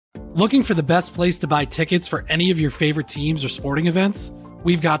Looking for the best place to buy tickets for any of your favorite teams or sporting events?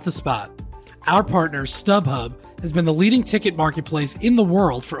 We've got the spot. Our partner, StubHub, has been the leading ticket marketplace in the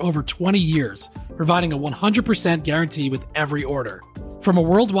world for over 20 years, providing a 100% guarantee with every order. From a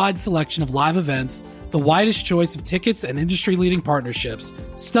worldwide selection of live events, the widest choice of tickets and industry-leading partnerships,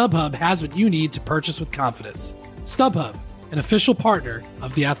 StubHub has what you need to purchase with confidence. StubHub, an official partner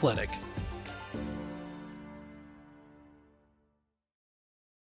of The Athletic.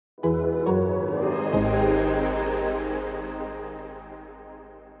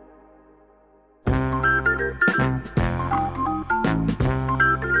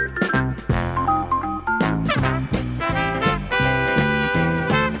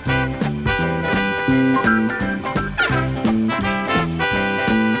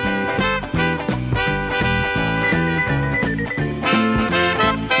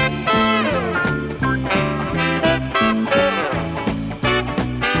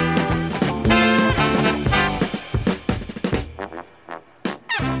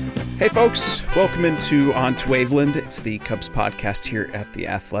 Hey folks, welcome into On to Waveland. It's the Cubs podcast here at The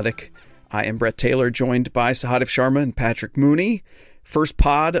Athletic. I am Brett Taylor, joined by Sahadev Sharma and Patrick Mooney. First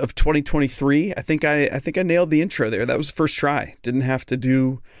pod of 2023. I think I nailed the intro there. That was the first try. Didn't have to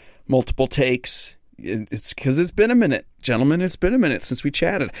do multiple takes. It's because it's been a minute, gentlemen. It's been a minute since we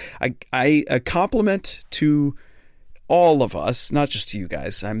chatted. A compliment to all of us, not just to you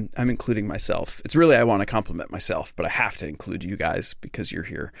guys. I'm including myself. It's really, I want to compliment myself, but I have to include you guys because you're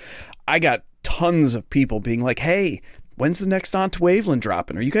here. I got tons of people being like, hey, when's the next On to Waveland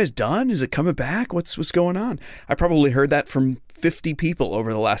dropping? Are you guys done? Is it coming back? What's going on? I probably heard that from 50 people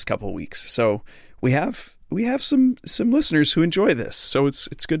over the last couple of weeks. So we have some listeners who enjoy this. So it's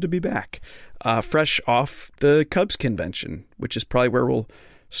good to be back. Fresh off the Cubs convention, which is probably where we'll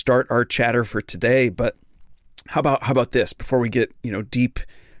start our chatter for today. But how about this before we get, deep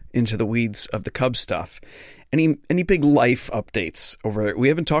into the weeds of the Cubs stuff? Any big life updates over there? We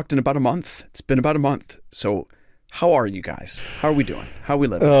haven't talked in about a month. It's been about a month. So how are you guys? How are we doing? How are we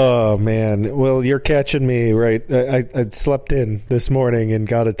living? Oh, man. Well, you're catching me, right? I slept in this morning and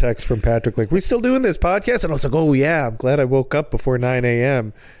got a text from Patrick like, we still doing this podcast? And I was like, oh, yeah, I'm glad I woke up before 9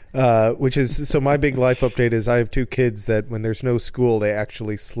 a.m., so my big life update is I have two kids that when there's no school, they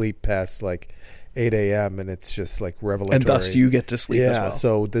actually sleep past like 8 a.m. and it's just like revelatory. And thus you get to sleep as well.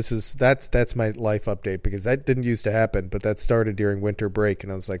 So that's my life update because that didn't used to happen, but that started during winter break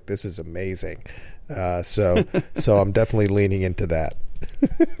and I was like, this is amazing. So I'm definitely leaning into that.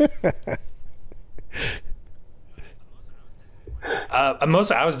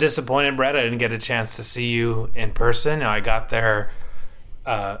 I was disappointed, Brett. I didn't get a chance to see you in person. I got there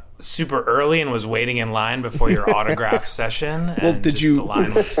super early and was waiting in line before your autograph session. Well, the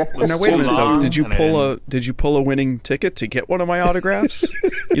line was now wait a minute. long, Did you pull a winning ticket to get one of my autographs?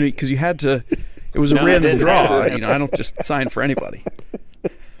 Because you had to. It was a random draw. I don't just sign for anybody.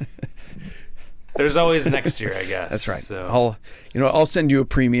 There's always next year, I guess. That's right. So. I'll send you a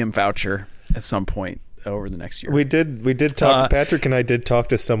premium voucher at some point over the next year. We did talk. Patrick and I did talk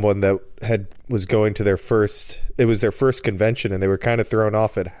to someone that was going to their first convention, and they were kind of thrown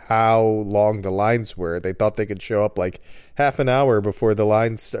off at how long the lines were. They thought they could show up like half an hour before the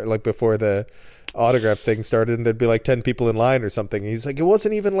lines start, like before the autograph thing started, and there'd be like 10 people in line or something. And he's like, it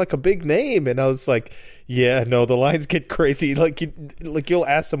wasn't even like a big name, and I was like, yeah, no, the lines get crazy. You'll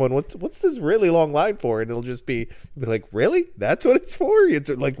ask someone, what's this really long line for, and it'll just be like, really? That's what it's for? It's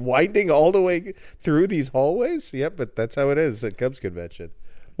like winding all the way through these hallways. Yep, but that's how it is at Cubs convention.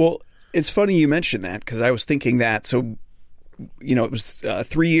 Well, it's funny you mentioned that because I was thinking that. So, it was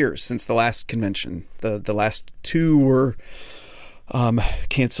 3 years since the last convention. The last two were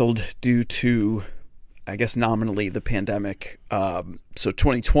canceled due to, I guess, nominally the pandemic. So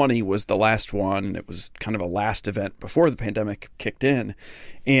 2020 was the last one, and it was kind of a last event before the pandemic kicked in.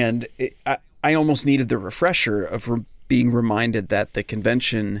 And I almost needed the refresher of being reminded that the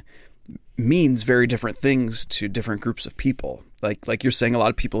convention means very different things to different groups of people. Like you're saying, a lot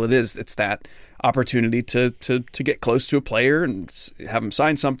of people it's that opportunity to get close to a player and have them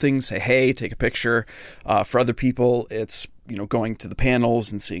sign something, say hey, take a picture. For other people, it's going to the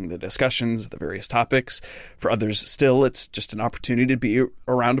panels and seeing the discussions of the various topics. For others, still, it's just an opportunity to be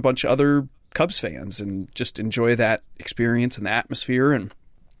around a bunch of other Cubs fans and just enjoy that experience and the atmosphere. And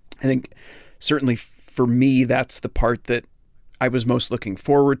I think certainly for me, that's the part that I was most looking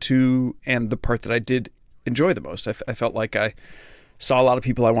forward to, and the part that I did enjoy the most. I felt like I saw a lot of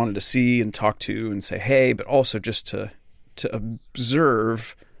people I wanted to see and talk to and say hey, but also just to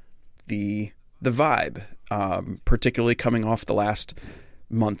observe the vibe, particularly coming off the last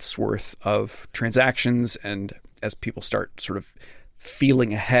month's worth of transactions, and as people start sort of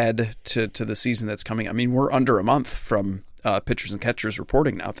feeling ahead to the season that's coming. I mean, we're under a month from pitchers and catchers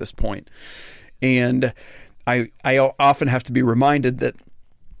reporting now at this point. And I often have to be reminded that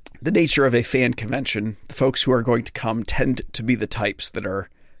the nature of a fan convention, the folks who are going to come tend to be the types that are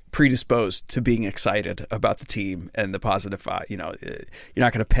predisposed to being excited about the team and the positive. You're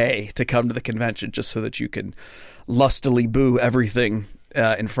not going to pay to come to the convention just so that you can lustily boo everything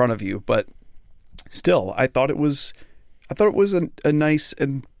in front of you. But still, I thought it was a nice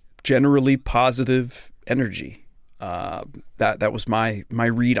and generally positive energy. That was my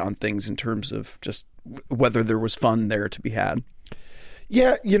read on things in terms of just whether there was fun there to be had.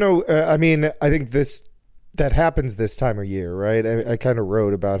 Yeah, I mean, I think that happens this time of year, right? I kind of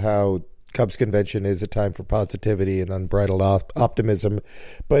wrote about how Cubs convention is a time for positivity and unbridled optimism,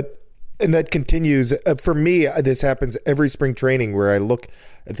 and that continues. For me, this happens every spring training where I look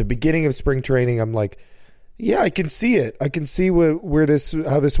at the beginning of spring training. I'm like, yeah, I can see it. I can see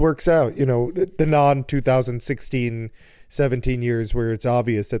how this works out. The non-2016, 17 years where it's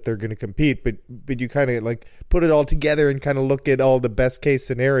obvious that they're going to compete, but you kind of like put it all together and kind of look at all the best case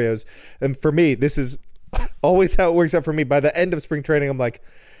scenarios. And for me, this is always how it works out for me. By the end of spring training, I'm like,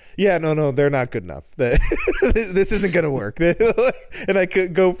 yeah, no, they're not good enough. This isn't going to work. And I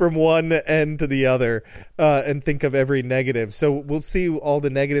could go from one end to the other and think of every negative. So we'll see all the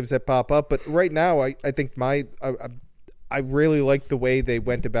negatives that pop up. But right now, I think I really like the way they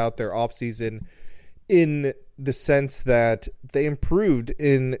went about their offseason in the sense that they improved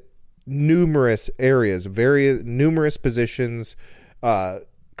in numerous areas, numerous positions,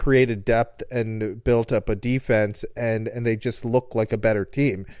 created depth and built up a defense, and they just look like a better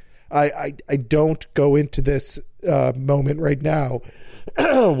team. I don't go into this moment right now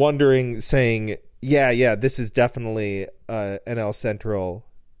saying, yeah, this is definitely NL Central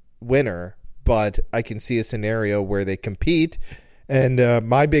winner, but I can see a scenario where they compete. And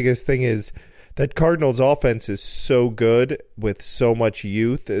my biggest thing is that Cardinals offense is so good with so much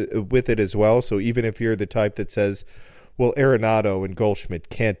youth with it as well. So even if you're the type that says, well, Arenado and Goldschmidt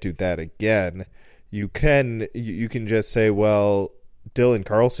can't do that again, you can just say, well, Dylan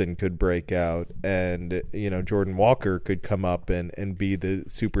Carlson could break out, and Jordan Walker could come up and be the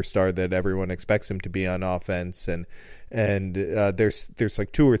superstar that everyone expects him to be on offense, and there's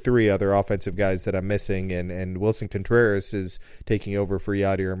like two or three other offensive guys that I'm missing, and Wilson Contreras is taking over for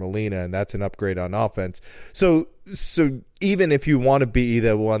Yadier Molina, and that's an upgrade on offense. So even if you want to be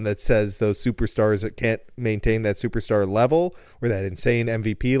the one that says those superstars that can't maintain that superstar level or that insane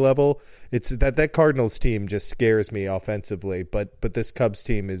MVP level, it's that Cardinals team just scares me offensively. But this Cubs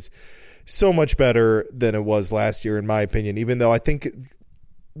team is so much better than it was last year, in my opinion, even though I think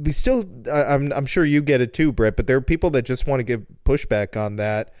we still, I'm sure you get it too, Brett, but there are people that just want to give pushback on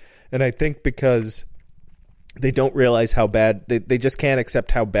that. And I think because they don't realize how bad, they just can't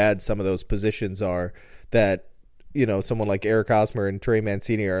accept how bad some of those positions are, that someone like Eric Hosmer and Trey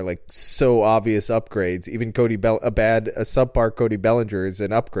Mancini are like so obvious upgrades. Even a subpar Cody Bellinger is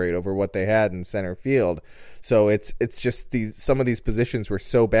an upgrade over what they had in center field. So it's just some of these positions were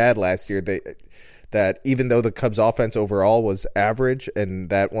so bad last year that even though the Cubs offense overall was average, and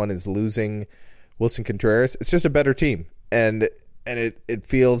that one is losing Wilson Contreras, it's just a better team. And it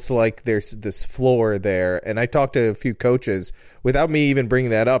feels like there's this floor there. And I talked to a few coaches without me even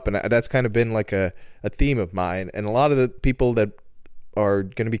bringing that up, and that's kind of been like a theme of mine. And a lot of the people that are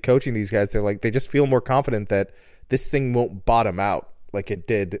going to be coaching these guys, they're like, they just feel more confident that this thing won't bottom out like it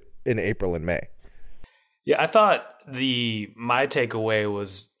did in April and May. Yeah, I thought my takeaway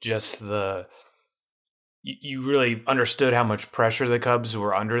was just you really understood how much pressure the Cubs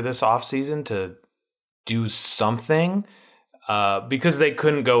were under this offseason to do something. Because they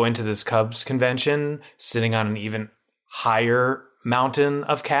couldn't go into this Cubs convention sitting on an even higher mountain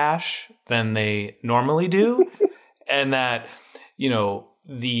of cash than they normally do. And that, a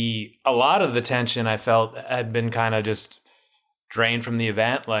lot of the tension I felt had been kind of just drained from the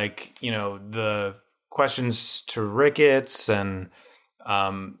event. Like, the questions to Ricketts and,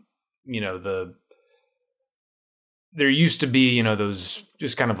 there used to be, those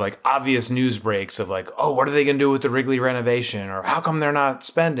just kind of like obvious news breaks of like, oh, what are they going to do with the Wrigley renovation? Or how come they're not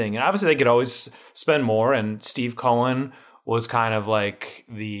spending? And obviously they could always spend more. And Steve Cohen was kind of like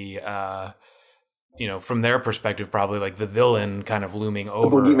the, from their perspective, probably like the villain kind of looming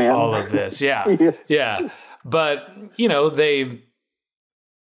over all of this. Yeah. Yes. Yeah. But, they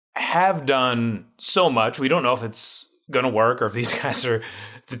have done so much. We don't know if it's going to work or if these guys if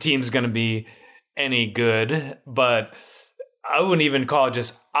the team's going to be any good, but I wouldn't even call it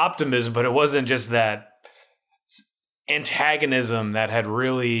just optimism, but it wasn't just that antagonism that had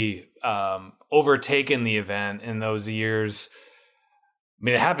really overtaken the event in those years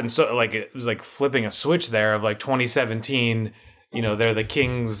mean, it happened so like it was like flipping a switch there of like 2017. They're the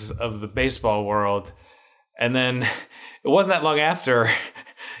kings of the baseball world, and then it wasn't that long after,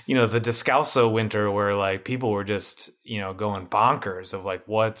 the Descalso winter where like people were just going bonkers of like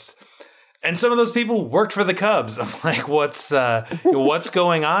and some of those people worked for the Cubs of like what's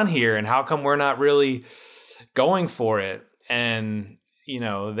going on here and how come we're not really going for it. And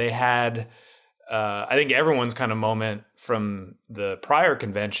they had I think everyone's kind of moment from the prior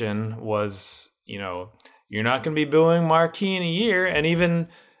convention was you're not going to be booing Marquee in a year. And even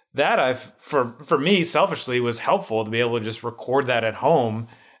that for me selfishly was helpful to be able to just record that at home.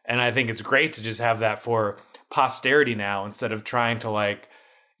 And I think it's great to just have that for posterity now instead of trying to like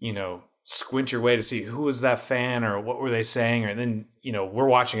squint your way to see who was that fan or what were they saying, or then we're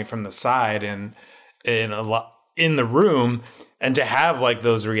watching it from the side and in the room, and to have like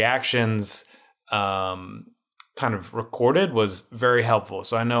those reactions kind of recorded was very helpful.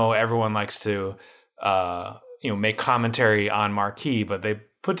 So I know everyone likes to make commentary on Marquee, but they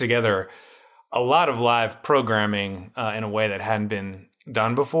put together a lot of live programming in a way that hadn't been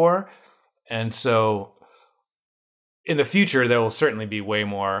done before, and so in the future there will certainly be way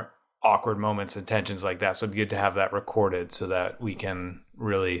more awkward moments and tensions like that. So it'd be good to have that recorded so that we can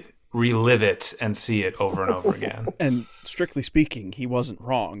really relive it and see it over and over again. And strictly speaking, he wasn't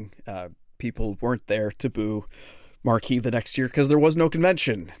wrong. People weren't there to boo Marquee the next year because there was no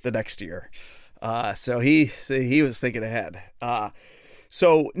convention the next year. So he was thinking ahead.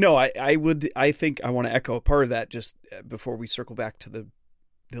 So no, I think I want to echo a part of that just before we circle back to the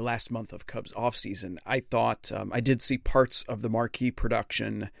last month of Cubs offseason. I thought I did see parts of the Marquee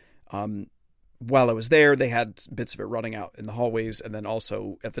production. While I was there, they had bits of it running out in the hallways, and then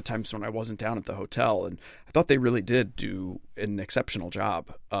also at the times when I wasn't down at the hotel. And I thought they really did do an exceptional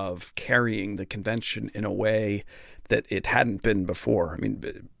job of carrying the convention in a way that it hadn't been before. I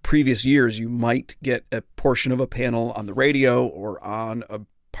mean, previous years, you might get a portion of a panel on the radio or on a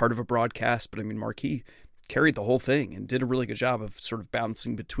part of a broadcast, but I mean, Marquee carried the whole thing and did a really good job of sort of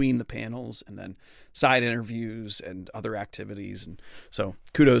bouncing between the panels and then side interviews and other activities. And so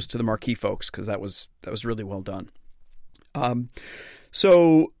kudos to the Marquee folks, because that was really well done.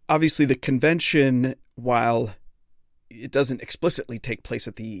 So obviously the convention, while it doesn't explicitly take place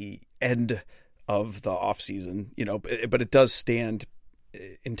at the end of the off season, but it does stand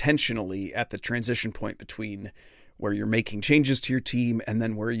intentionally at the transition point between where you're making changes to your team and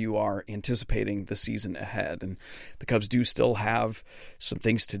then where you are anticipating the season ahead. And the Cubs do still have some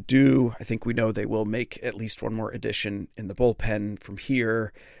things to do. I think we know they will make at least one more addition in the bullpen from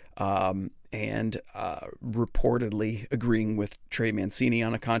here, and reportedly agreeing with Trey Mancini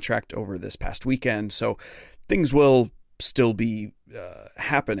on a contract over this past weekend. So things will still be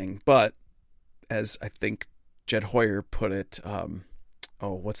happening, but as I think Jed Hoyer put it,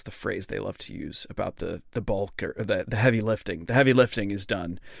 what's the phrase they love to use about the bulk or the heavy lifting? The heavy lifting is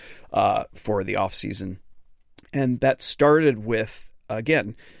done for the offseason. And that started with,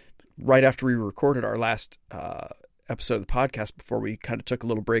 again, right after we recorded our last episode of the podcast before we kind of took a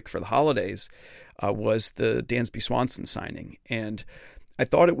little break for the holidays, was the Dansby Swanson signing. And I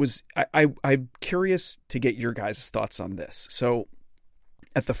thought it was, I'm curious to get your guys' thoughts on this. So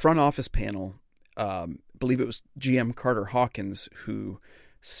at the front office panel, I believe it was GM Carter Hawkins who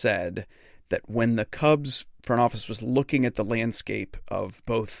said that when the Cubs front office was looking at the landscape of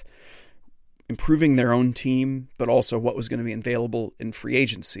both improving their own team, but also what was going to be available in free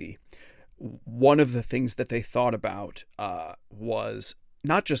agency, one of the things that they thought about was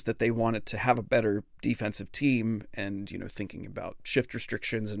not just that they wanted to have a better defensive team and, thinking about shift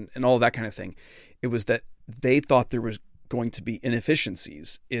restrictions and all that kind of thing. It was that they thought there was going to be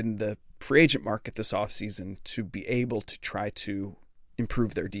inefficiencies in the free agent market this offseason to be able to try to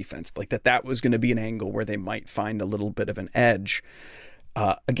improve their defense. Like that was going to be an angle where they might find a little bit of an edge.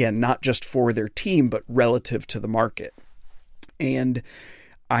 Again, not just for their team, but relative to the market. And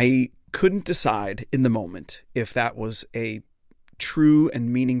I couldn't decide in the moment if that was a true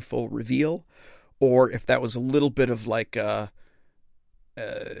and meaningful reveal or if that was a little bit of like an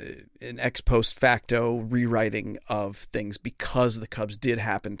ex post facto rewriting of things because the Cubs did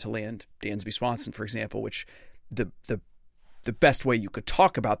happen to land Dansby Swanson, for example, which the best way you could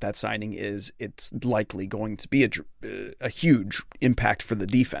talk about that signing is it's likely going to be a huge impact for the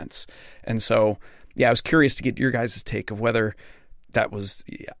defense. And so, I was curious to get your guys' take of whether that was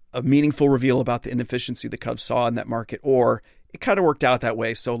a meaningful reveal about the inefficiency the Cubs saw in that market, or it kind of worked out that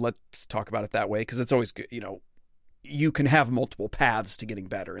way. So let's talk about it that way, because it's always good, you can have multiple paths to getting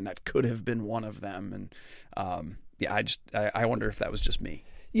better, and that could have been one of them. And I wonder if that was just me.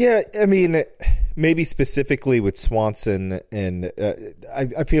 Yeah, I mean, maybe specifically with Swanson, and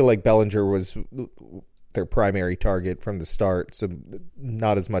I feel like Bellinger was their primary target from the start, so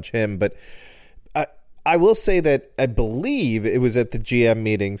not as much him. But I will say that I believe it was at the GM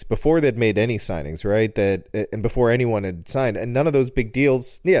meetings before they'd made any signings, right? And before anyone had signed, and none of those big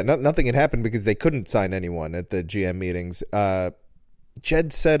deals, nothing had happened because they couldn't sign anyone at the GM meetings.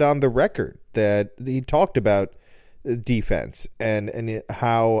 Jed said on the record that he talked about defense and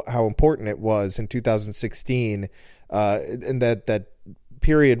how important it was in 2016, and that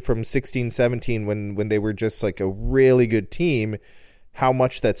period from 16-17 when they were just like a really good team, how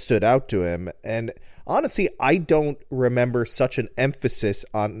much that stood out to him. And honestly, I don't remember such an emphasis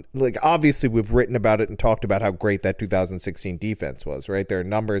on, like, obviously we've written about it and talked about how great that 2016 defense was, right? There are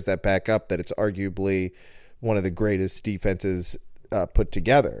numbers that back up that it's arguably one of the greatest defenses put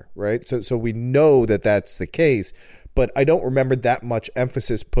together, right? So we know that that's the case, but I don't remember that much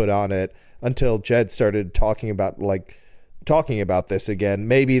emphasis put on it until Jed started talking about this again.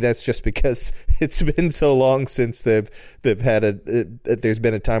 Maybe that's just because it's been so long since they've had there's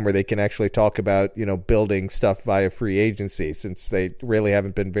been a time where they can actually talk about, building stuff via free agency, since they really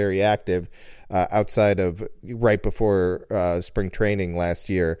haven't been very active outside of right before spring training last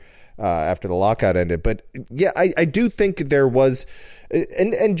year. After the lockout ended. But yeah, I do think there was,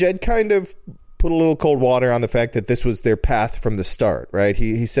 and Jed kind of put a little cold water on the fact that this was their path from the start, right?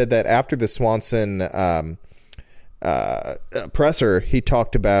 He said that after the Swanson presser, he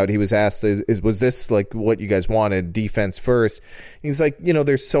talked about, he was asked, was this like what you guys wanted, defense first? He's like,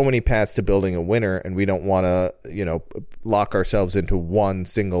 there's so many paths to building a winner, and we don't want to, lock ourselves into one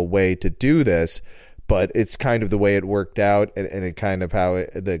single way to do this. But it's kind of the way it worked out, and it kind of how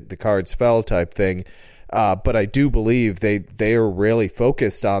the cards fell type thing. But I do believe they are really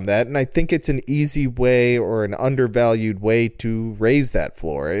focused on that, and I think it's an easy way or an undervalued way to raise that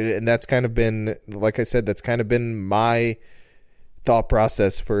floor. And that's kind of been, like I said, that's kind of been my thought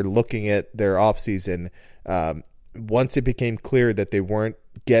process for looking at their offseason. Once it became clear that they weren't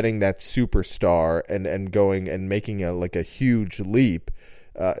getting that superstar and going and making a huge leap,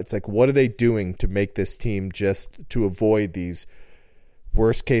 it's like, what are they doing to make this team just to avoid these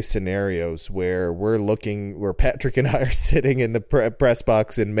worst case scenarios where where Patrick and I are sitting in the press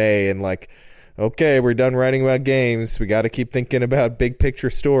box in May and like, okay, we're done writing about games. We got to keep thinking about big picture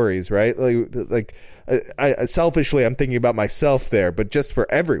stories, right? I selfishly, I'm thinking about myself there, but just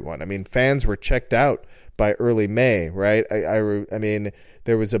for everyone. I mean, fans were checked out by early May, right? I mean,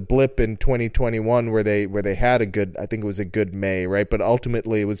 there was a blip in 2021 where they had I think it was a good May, right? But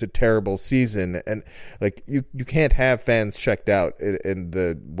ultimately it was a terrible season, and like you can't have fans checked out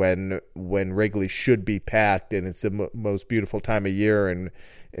when Wrigley should be packed and it's the most beautiful time of year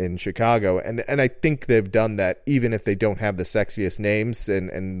in Chicago, and I think they've done that even if they don't have the sexiest names,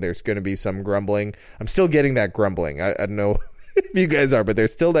 and there's going to be some grumbling. I'm still getting that grumbling. I don't know if you guys are, but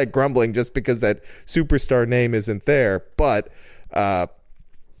there's still that grumbling just because that superstar name isn't there. But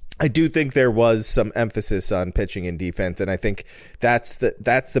I do think there was some emphasis on pitching and defense, and I think that's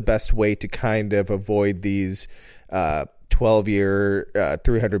the best way to kind of avoid these 12-year,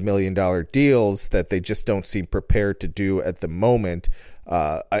 $300 million deals that they just don't seem prepared to do at the moment.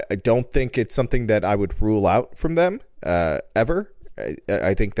 I don't think it's something that I would rule out from them ever.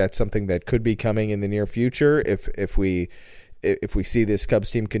 I think that's something that could be coming in the near future if we see this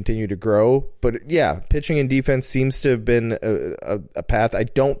Cubs team continue to grow. But yeah, pitching and defense seems to have been a path. I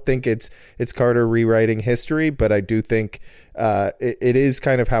don't think it's Carter rewriting history, but I do think it is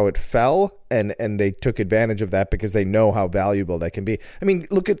kind of how it fell, and they took advantage of that because they know how valuable that can be. I mean,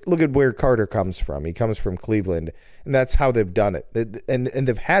 look at where Carter comes from. He comes from Cleveland, and that's how they've done it. And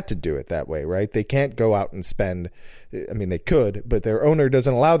they've had to do it that way, right? They can't go out and spend. I mean, they could, but their owner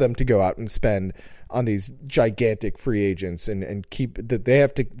doesn't allow them to go out and spend on these gigantic free agents and keep that they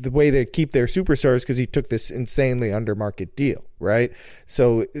have to, the way they keep their superstars, because he took this insanely under market deal, right?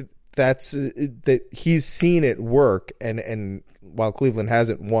 So that's that he's seen it work, and while Cleveland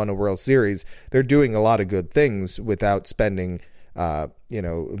hasn't won a World Series, they're doing a lot of good things without spending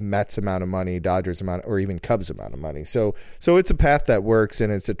Mets amount of money, Dodgers amount, or even Cubs amount of money. So it's a path that works,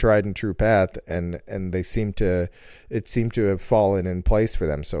 and it's a tried and true path, and it seemed to have fallen in place for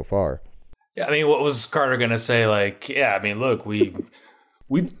them so far. Yeah, I mean, what was Carter going to say? Like, yeah, I mean, look, we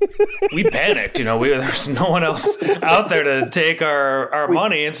panicked, there's no one else out there to take our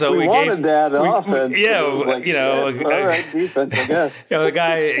money, and so we wanted gave, that offense. Yeah, all right, defense, I guess. The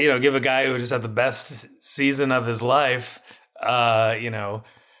guy, give a guy who just had the best season of his life. What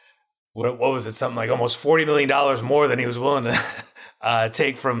was it? Something like almost $40 million more than he was willing to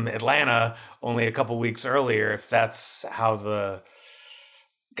take from Atlanta only a couple weeks earlier. If that's how the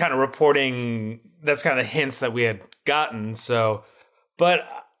kind of reporting, that's kind of the hints that we had gotten. So, but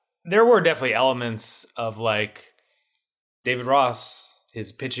there were definitely elements of like David Ross,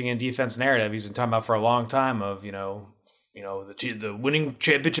 his pitching and defense narrative he's been talking about for a long time of, the winning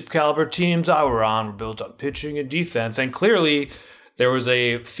championship caliber teams I were on were built on pitching and defense. And clearly there was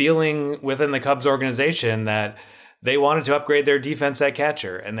a feeling within the Cubs organization that they wanted to upgrade their defense at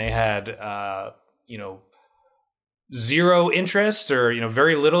catcher. And they had, zero interest or,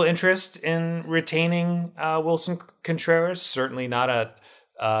 very little interest in retaining Wilson Contreras, certainly not at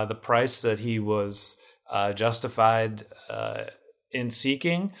the price that he was justified in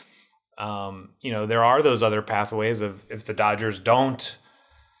seeking. There are those other pathways of if the Dodgers don't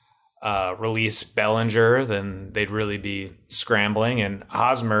release Bellinger, then they'd really be scrambling. And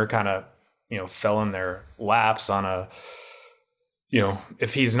Hosmer kind of, fell in their laps on a,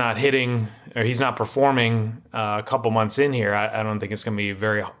 if he's not hitting or he's not performing a couple months in here, I don't think it's going to be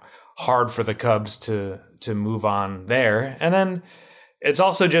very hard for the Cubs to move on there. And then it's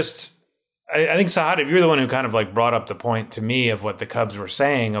also just, I think, Sahad, you're the one who kind of like brought up the point to me of what the Cubs were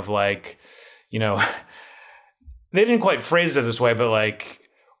saying of like, they didn't quite phrase it this way, but like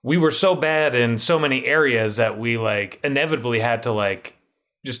we were so bad in so many areas that we like inevitably had to like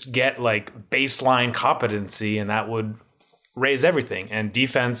just get like baseline competency, and that would raise everything. And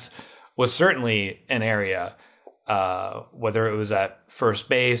defense was certainly an area, whether it was at first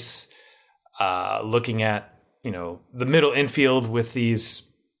base, looking at, the middle infield with these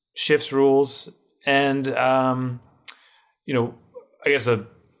shifts rules. And, I guess a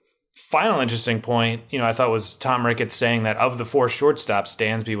final interesting point, I thought was Tom Ricketts saying that of the four shortstops,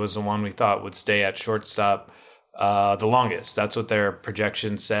 Dansby was the one we thought would stay at shortstop the longest. That's what their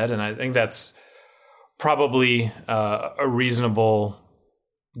projection said. And I think that's probably a reasonable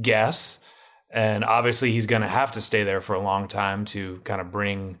guess. And obviously he's going to have to stay there for a long time to kind of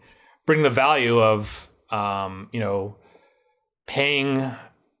bring the value of, paying.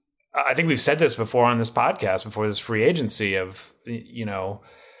 I think we've said this before on this podcast, before this free agency of, and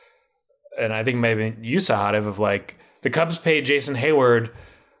I think maybe you, Sahad, of like the Cubs paid Jason Hayward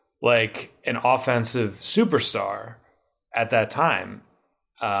like an offensive superstar at that time,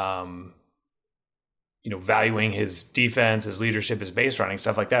 valuing his defense, his leadership, his base running,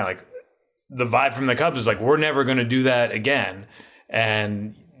 stuff like that. Like the vibe from the Cubs is like, we're never going to do that again.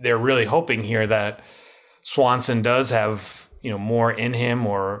 And they're really hoping here that Swanson does have, more in him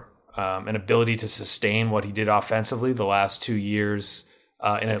or an ability to sustain what he did offensively the last 2 years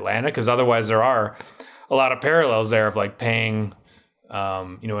in Atlanta. Because otherwise there are a lot of parallels there of like paying,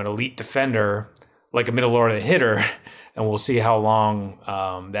 an elite defender like a middle order hitter. And we'll see how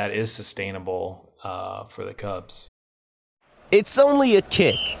long that is sustainable for the Cubs. It's only a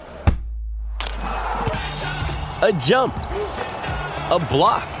kick, a jump, a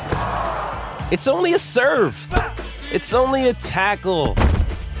block. It's only a serve. It's only a tackle,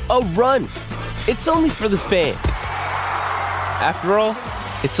 a run. It's only for the fans. After all,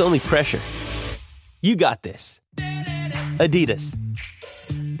 it's only pressure. You got this. Adidas.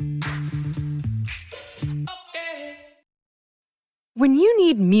 When you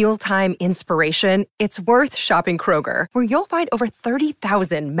need mealtime inspiration, it's worth shopping Kroger, where you'll find over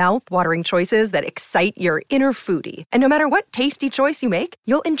 30,000 mouth-watering choices that excite your inner foodie. And no matter what tasty choice you make,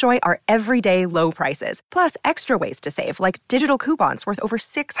 you'll enjoy our everyday low prices, plus extra ways to save, like digital coupons worth over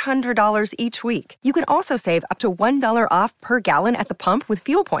 $600 each week. You can also save up to $1 off per gallon at the pump with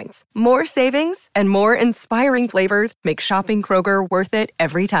fuel points. More savings and more inspiring flavors make shopping Kroger worth it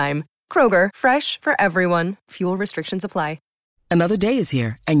every time. Kroger, fresh for everyone. Fuel restrictions apply. Another day is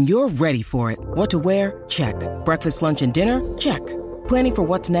here, and you're ready for it. What to wear? Check. Breakfast, lunch, and dinner? Check. Planning for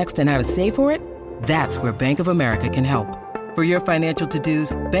what's next and how to save for it? That's where Bank of America can help. For your financial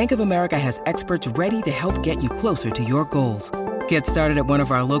to-dos, Bank of America has experts ready to help get you closer to your goals. Get started at one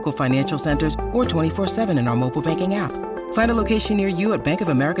of our local financial centers or 24/7 in our mobile banking app. Find a location near you at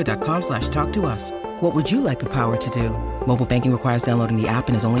bankofamerica.com/talktous. What would you like the power to do? Mobile banking requires downloading the app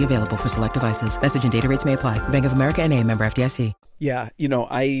and is only available for select devices. Message and data rates may apply. Bank of America N.A., member FDIC. Yeah,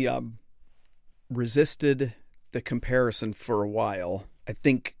 I resisted the comparison for a while. I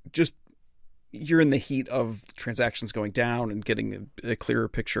think just you're in the heat of transactions going down and getting a clearer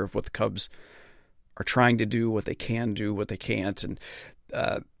picture of what the Cubs are trying to do, what they can do, what they can't. And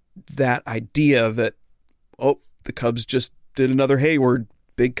that idea that, the Cubs just did another Hayward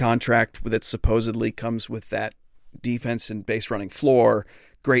big contract that supposedly comes with that defense and base running floor,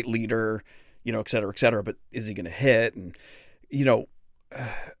 great leader, et cetera, but is he going to hit? And,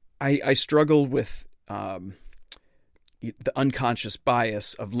 I struggle with the unconscious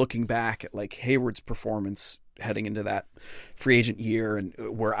bias of looking back at like Hayward's performance heading into that free agent year, and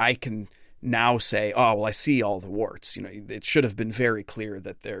where I can now say, oh, well, I see all the warts. It should have been very clear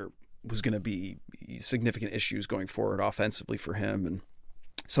that there was going to be significant issues going forward offensively for him. And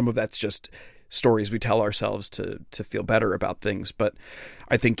some of that's just stories we tell ourselves to feel better about things. But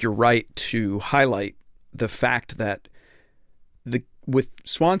I think you're right to highlight the fact that with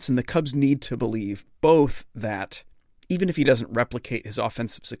Swanson, the Cubs need to believe both that even if he doesn't replicate his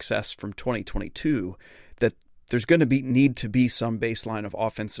offensive success from 2022, that there's going to need to be some baseline of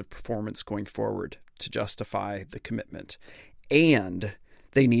offensive performance going forward to justify the commitment. And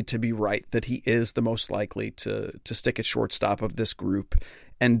they need to be right that he is the most likely to stick at shortstop of this group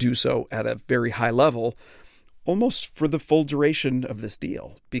and do so at a very high level, almost for the full duration of this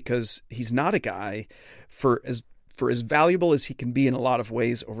deal, because he's not a guy for as valuable as he can be in a lot of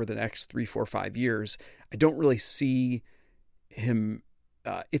ways over the next 3, 4, 5 years. I don't really see him,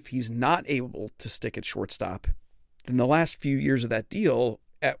 if he's not able to stick at shortstop, then the last few years of that deal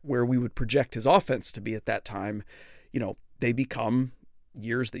at where we would project his offense to be at that time, they become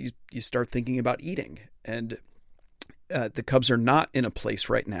years that you start thinking about eating. And the Cubs are not in a place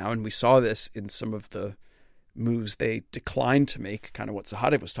right now, and we saw this in some of the moves they declined to make, kind of what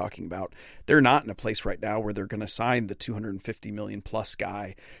Sahadev was talking about. They're not in a place right now where they're going to sign the $250 million plus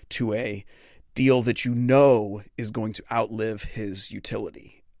guy to a deal that is going to outlive his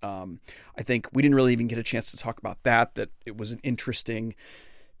utility. I think we didn't really even get a chance to talk about that it was an interesting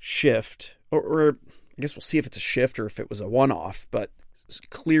shift, or I guess we'll see if it's a shift or if it was a one-off, but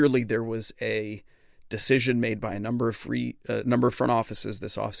clearly there was a decision made by a number of front offices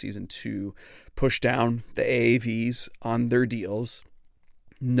this offseason to push down the AAVs on their deals,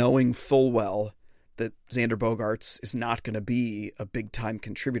 knowing full well that Xander Bogaerts is not going to be a big-time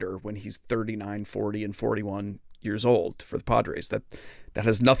contributor when he's 39, 40, and 41 years old for the Padres. That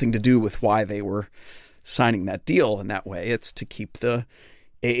has nothing to do with why they were signing that deal in that way. It's to keep the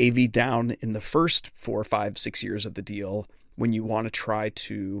AAV down in the first 4, 5, 6 years of the deal when you want to try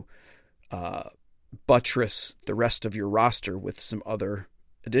to buttress the rest of your roster with some other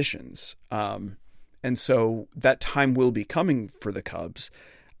additions. And so that time will be coming for the Cubs.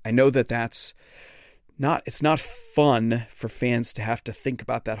 I know it's not fun for fans to have to think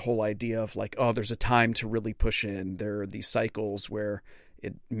about that whole idea of like, oh, there's a time to really push in. There are these cycles where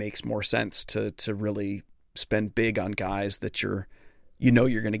it makes more sense to really spend big on guys that you're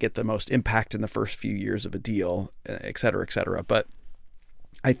going to get the most impact in the first few years of a deal, et cetera, et cetera. But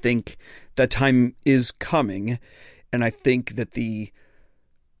I think that time is coming, and I think that the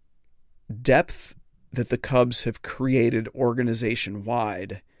depth that the Cubs have created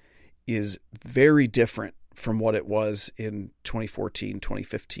organization-wide is very different from what it was in 2014,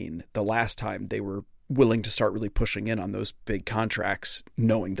 2015, the last time they were willing to start really pushing in on those big contracts,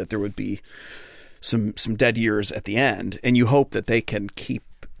 knowing that there would be some dead years at the end. And you hope that they can keep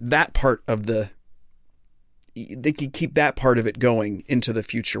that part of it going into the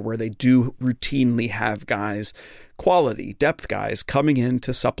future, where they do routinely have guys, quality depth guys, coming in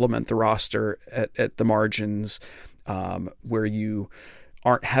to supplement the roster at the margins, where you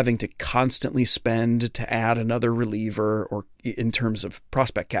aren't having to constantly spend to add another reliever, or in terms of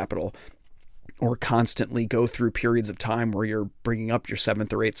prospect capital, or constantly go through periods of time where you're bringing up your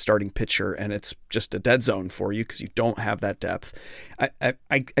 7th or 8th starting pitcher and it's just a dead zone for you because you don't have that depth.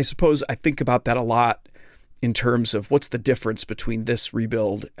 I suppose I think about that a lot in terms of what's the difference between this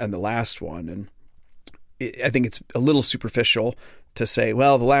rebuild and the last one. And I think it's a little superficial to say,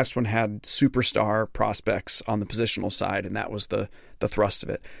 well, the last one had superstar prospects on the positional side, and that was the thrust of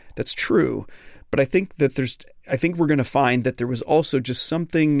it. That's true. But I think that we're going to find that there was also just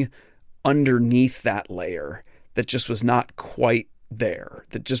something underneath that layer that just was not quite there,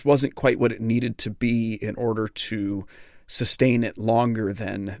 that just wasn't quite what it needed to be in order to sustain it longer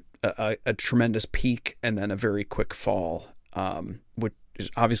than a tremendous peak and then a very quick fall, which is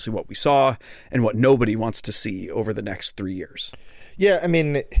obviously what we saw and what nobody wants to see over the next 3 years. Yeah, I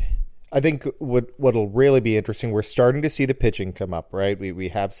mean, I think what'll really be interesting, we're starting to see the pitching come up, right? We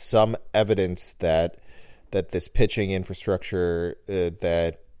have some evidence that this pitching infrastructure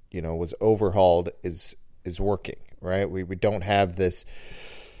that was overhauled is working, right? We don't have this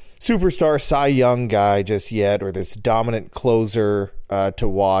superstar Cy Young guy just yet, or this dominant closer to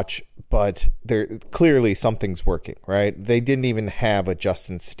watch, but clearly something's working, right? They didn't even have a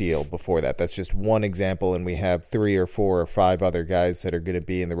Justin Steele before that. That's just one example, and we have 3 or 4 or 5 other guys that are going to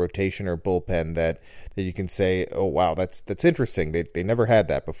be in the rotation or bullpen that you can say, oh wow, that's interesting. They never had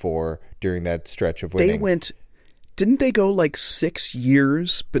that before during that stretch of winning. Didn't they go like 6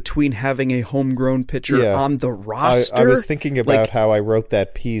 years between having a homegrown pitcher on the roster? I was thinking about how I wrote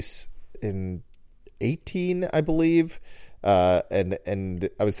that piece 2018, I believe. And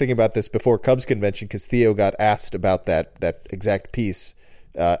I was thinking about this before Cubs convention because Theo got asked about that exact piece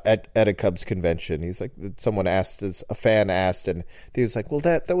at a Cubs convention. He's like, someone asked, a fan asked, and Theo's like, well,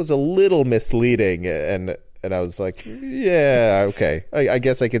 that was a little misleading. And I was like, yeah, okay. I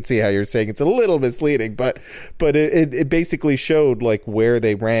guess I can see how you're saying it's a little misleading, but it basically showed like where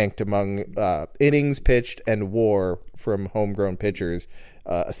they ranked among innings pitched and WAR from homegrown pitchers,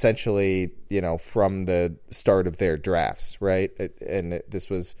 essentially, from the start of their drafts, right? And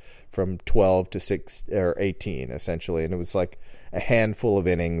this was from 12 to 6 or 18, essentially, and it was like a handful of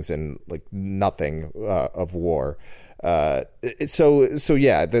innings and like nothing of WAR. So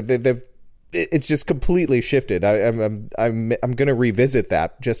yeah, they've. It's just completely shifted. I'm going to revisit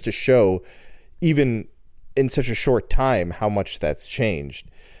that just to show, even in such a short time, how much that's changed,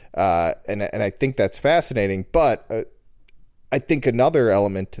 and I think that's fascinating. But I think another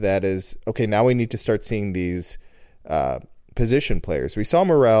element to that is, okay, now we need to start seeing these position players. We saw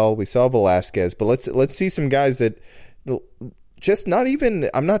Morel, we saw Velasquez, but let's see some guys that just not even.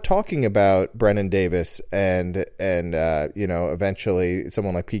 I'm not talking about Brennan Davis and eventually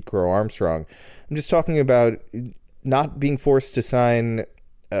someone like Pete Crow Armstrong. I'm just talking about not being forced to sign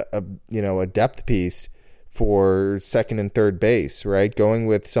a depth piece for second and third base, right? Going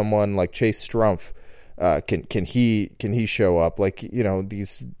with someone like Chase Strumpf. Can he show up? Like,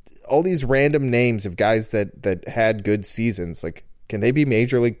 all these random names of guys that had good seasons, like, can they be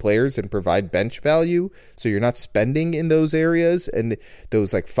major league players and provide bench value so you're not spending in those areas? And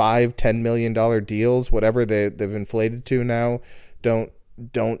those like $5-10 million deals, whatever they've inflated to now, don't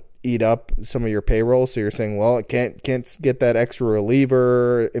eat up some of your payroll. So you're saying, well, it can't get that extra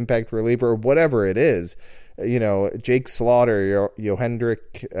reliever, impact reliever, or whatever it is. Jake Slaughter,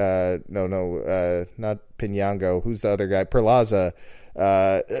 Yohendrick, not Pinyango. Who's the other guy? Perlaza.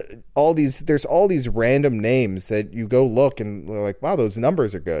 There's all these random names that you go look and they're like, wow, those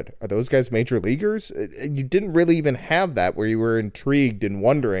numbers are good. Are those guys major leaguers? You didn't really even have that where you were intrigued and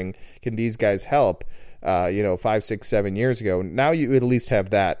wondering, can these guys help? 5, 6, 7 years ago. Now you at least have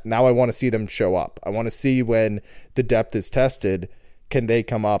that. Now I want to see them show up. I want to see when the depth is tested. Can they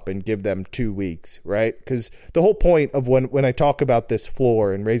come up and give them 2 weeks, right? Because the whole point of when I talk about this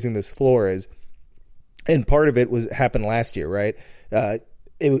floor and raising this floor is, and part of it happened last year, right?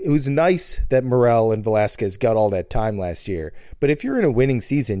 It was nice that Morel and Velasquez got all that time last year. But if you're in a winning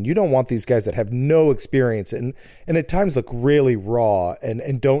season, you don't want these guys that have no experience and at times look really raw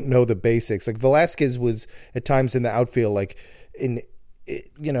and don't know the basics. Like Velasquez was at times in the outfield, like in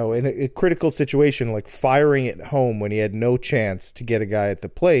a critical situation, like firing it home when he had no chance to get a guy at the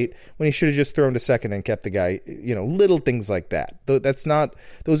plate when he should have just thrown to second and kept the guy, little things like that.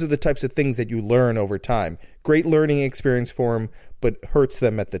 Those are the types of things that you learn over time. Great learning experience for him, but hurts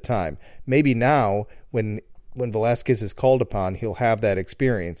them at the time. Maybe now when Velasquez is called upon, he'll have that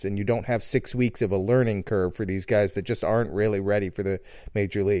experience, and you don't have 6 weeks of a learning curve for these guys that just aren't really ready for the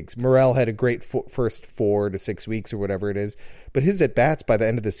major leagues. Morel had a great first 4 to 6 weeks or whatever it is, but his at-bats by the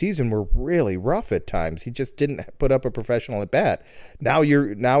end of the season were really rough at times. He just didn't put up a professional at-bat. Now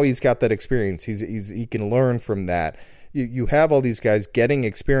he's got that experience. He can learn from that. You have all these guys getting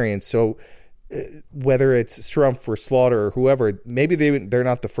experience, so whether it's Strumpf or Slaughter or whoever, maybe they're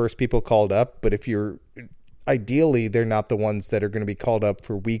not the first people called up, but ideally, they're not the ones that are going to be called up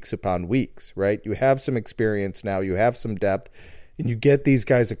for weeks upon weeks, right? You have some experience now, you have some depth, and you get these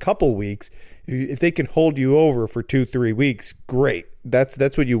guys a couple weeks. If they can hold you over for 2-3 weeks, great.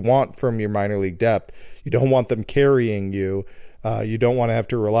 That's what you want from your minor league depth. You don't want them carrying you. You don't want to have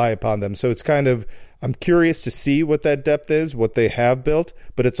to rely upon them. So it's kind of, I'm curious to see what that depth is, what they have built,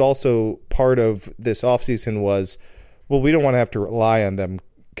 but it's also part of this offseason was, well, we don't want to have to rely on them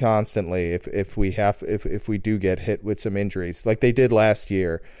constantly if we do get hit with some injuries like they did last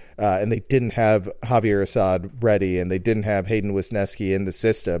year, and they didn't have Javier Assad ready and they didn't have Hayden Wisniewski in the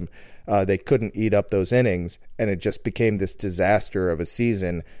system. They couldn't eat up those innings, and it just became this disaster of a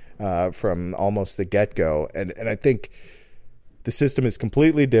season from almost the get-go. And I think the system is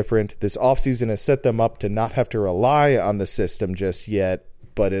completely different. This offseason has set them up to not have to rely on the system just yet,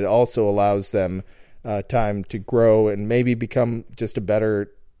 but it also allows them time to grow and maybe become just a better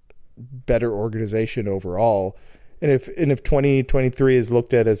organization overall. And if 2023 is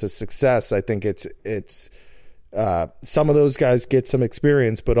looked at as a success, I think it's some of those guys get some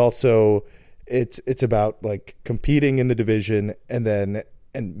experience, but also it's about like competing in the division and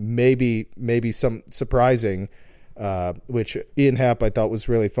maybe some surprising which Ian Happ I thought was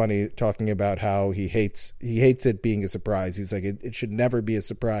really funny, talking about how he hates it being a surprise. He's like, it should never be a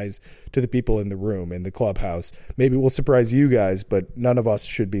surprise to the people in the room, in the clubhouse. Maybe we'll surprise you guys, but none of us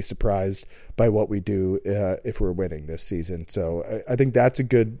should be surprised by what we do if we're winning this season. So I think that's a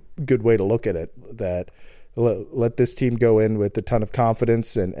good way to look at it, that let this team go in with a ton of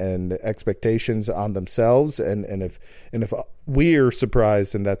confidence and expectations on themselves. And if we're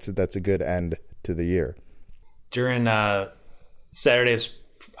surprised, then that's a good end to the year. During Saturday's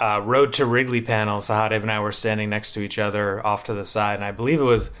Road to Wrigley panel, Sahadev and I were standing next to each other off to the side, and I believe it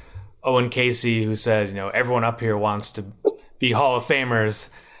was Owen Casey who said, everyone up here wants to be Hall of Famers.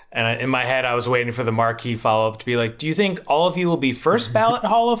 And in my head, I was waiting for the marquee follow-up to be like, do you think all of you will be first ballot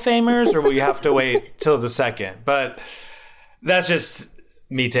Hall of Famers, or will you have to wait till the second? But that's just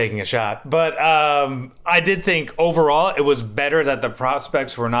me taking a shot. But I did think overall it was better that the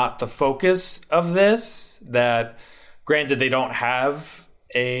prospects were not the focus of this. That, granted, they don't have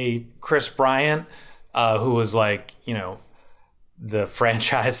a Chris Bryant who was like, the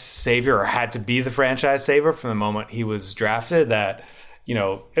franchise savior, or had to be the franchise savior from the moment he was drafted. That,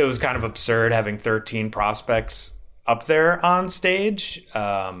 it was kind of absurd having 13 prospects up there on stage.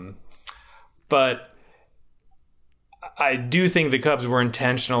 But I do think the Cubs were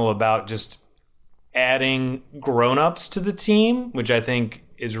intentional about just adding grown-ups to the team, which I think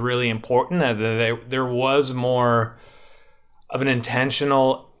is really important. There was more of an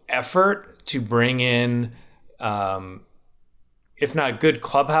intentional effort to bring in, if not good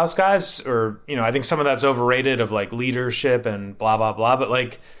clubhouse guys, or, I think some of that's overrated, of like leadership and blah, blah, blah. But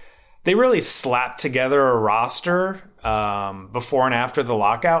like, they really slapped together a roster before and after the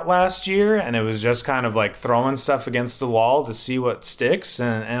lockout last year. And it was just kind of like throwing stuff against the wall to see what sticks.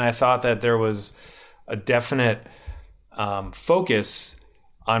 And I thought that there was a definite focus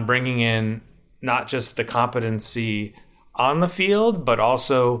on bringing in not just the competency on the field, but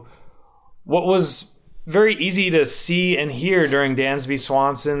also what was very easy to see and hear during Dansby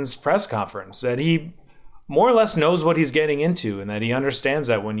Swanson's press conference, that he more or less knows what he's getting into, and that he understands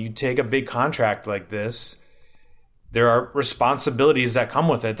that when you take a big contract like this, there are responsibilities that come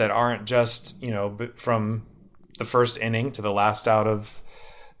with it that aren't just, from the first inning to the last out of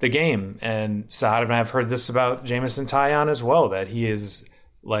the game. And Saad and I have heard this about Jameson Taillon as well, that he is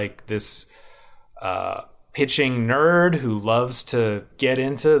like this pitching nerd who loves to get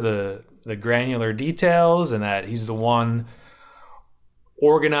into the granular details, and that he's the one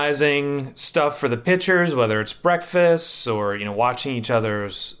organizing stuff for the pitchers, whether it's breakfasts or, watching each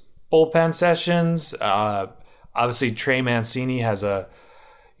other's bullpen sessions. Obviously, Trey Mancini has a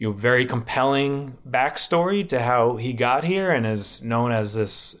very compelling backstory to how he got here, and is known as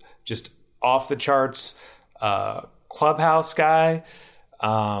this just off the charts clubhouse guy.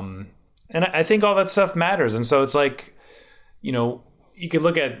 And I think all that stuff matters. And so it's like, you could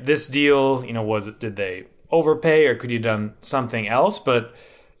look at this deal, did they overpay, or could you have done something else? But,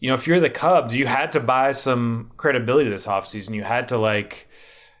 if you're the Cubs, you had to buy some credibility this offseason. You had to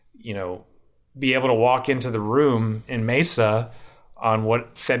be able to walk into the room in Mesa on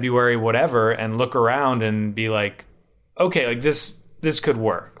February, whatever, and look around and be like, okay, like this could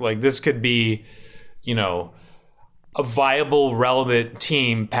work. Like this could be, a viable, relevant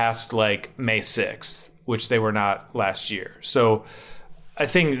team past like May 6th, which they were not last year. So I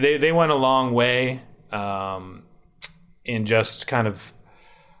think they went a long way in just kind of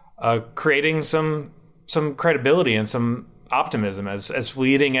creating some credibility and some optimism, as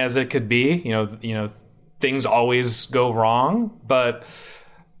fleeting as it could be. Things always go wrong, but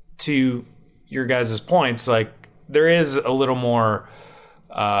to your guys' points, like there is a little more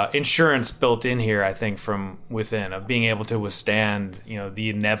insurance built in here, I think, from within, of being able to withstand, the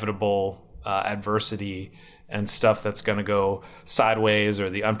inevitable adversity and stuff that's going to go sideways, or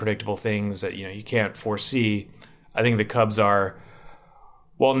the unpredictable things that, you can't foresee. I think the Cubs are,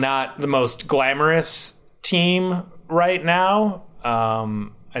 well, not the most glamorous team right now.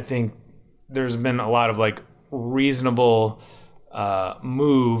 I think there's been a lot of like reasonable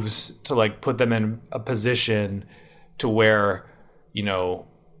moves to like put them in a position to where,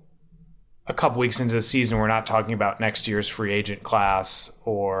 a couple weeks into the season, we're not talking about next year's free agent class,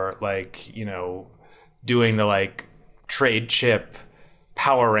 or like, doing the like trade chip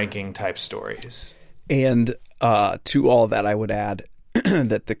power ranking type stories. And to all that, I would add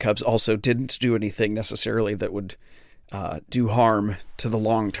that the Cubs also didn't do anything necessarily that would do harm to the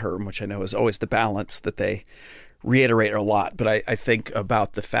long term, which I know is always the balance that they reiterate a lot. But I think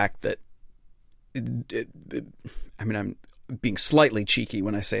about the fact that, I'm being slightly cheeky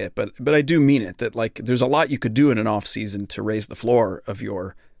when I say it, but I do mean it, that like there's a lot you could do in an off season to raise the floor of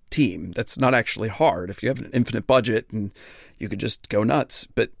your team. That's not actually hard if you have an infinite budget and you could just go nuts.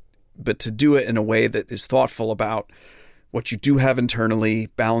 But to do it in a way that is thoughtful about what you do have internally,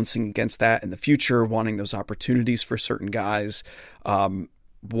 balancing against that in the future, wanting those opportunities for certain guys,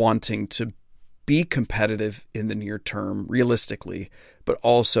 wanting to be competitive in the near term, realistically, but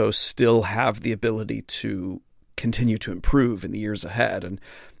also still have the ability to continue to improve in the years ahead. And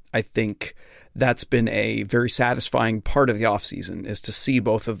I think that's been a very satisfying part of the offseason, is to see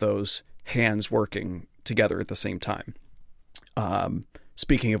both of those hands working together at the same time.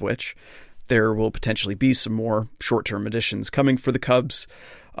 Speaking of which, there will potentially be some more short-term additions coming for the Cubs.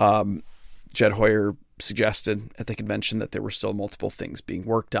 Jed Hoyer suggested at the convention that there were still multiple things being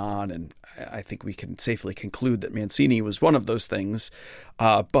worked on, and I think we can safely conclude that Mancini was one of those things.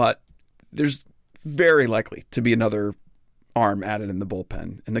 But there's very likely to be another arm added in the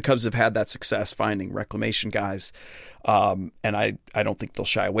bullpen, and the Cubs have had that success finding reclamation guys, and I don't think they'll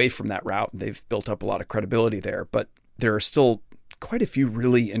shy away from that route. They've built up a lot of credibility there, but there are still quite a few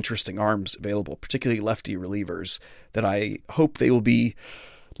really interesting arms available, particularly lefty relievers, that I hope they will be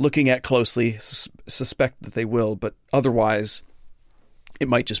looking at closely. Suspect that they will, but otherwise it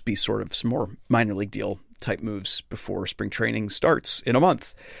might just be sort of some more minor league deal type moves before spring training starts in a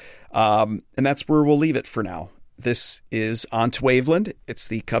month. And that's where we'll leave it for now. This is On to Waveland. It's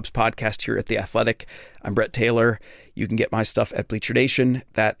the Cubs podcast here at The Athletic. I'm Brett Taylor. You can get my stuff at Bleacher Nation.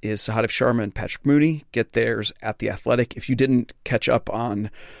 That is Sahadev Sharma and Patrick Mooney. Get theirs at The Athletic. If you didn't catch up on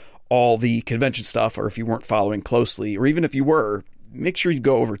all the convention stuff, or if you weren't following closely, or even if you were, make sure you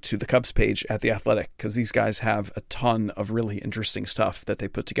go over to the Cubs page at The Athletic, because these guys have a ton of really interesting stuff that they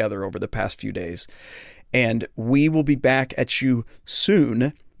put together over the past few days. And we will be back at you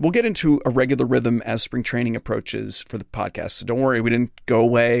soon. We'll get into a regular rhythm as spring training approaches for the podcast. So don't worry, we didn't go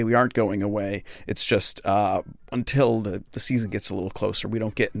away. We aren't going away. It's just until the season gets a little closer, we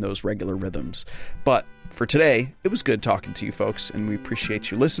don't get in those regular rhythms. But for today, it was good talking to you folks, and we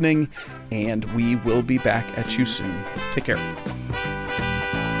appreciate you listening, and we will be back at you soon. Take care.